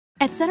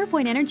At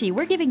CenterPoint Energy,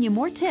 we're giving you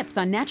more tips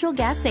on natural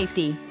gas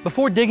safety.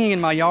 Before digging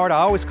in my yard, I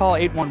always call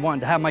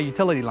 811 to have my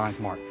utility lines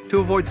marked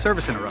to avoid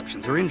service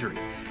interruptions or injury.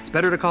 It's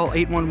better to call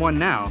 811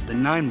 now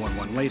than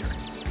 911 later.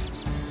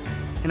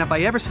 And if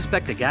I ever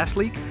suspect a gas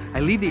leak, I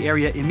leave the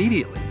area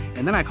immediately,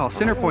 and then I call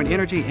CenterPoint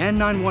Energy and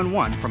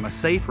 911 from a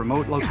safe,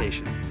 remote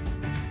location.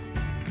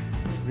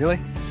 Really?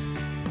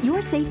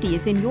 Your safety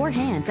is in your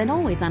hands and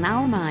always on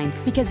our mind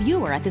because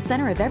you are at the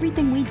center of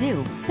everything we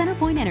do.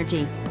 CenterPoint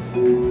Energy.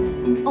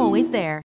 Always there.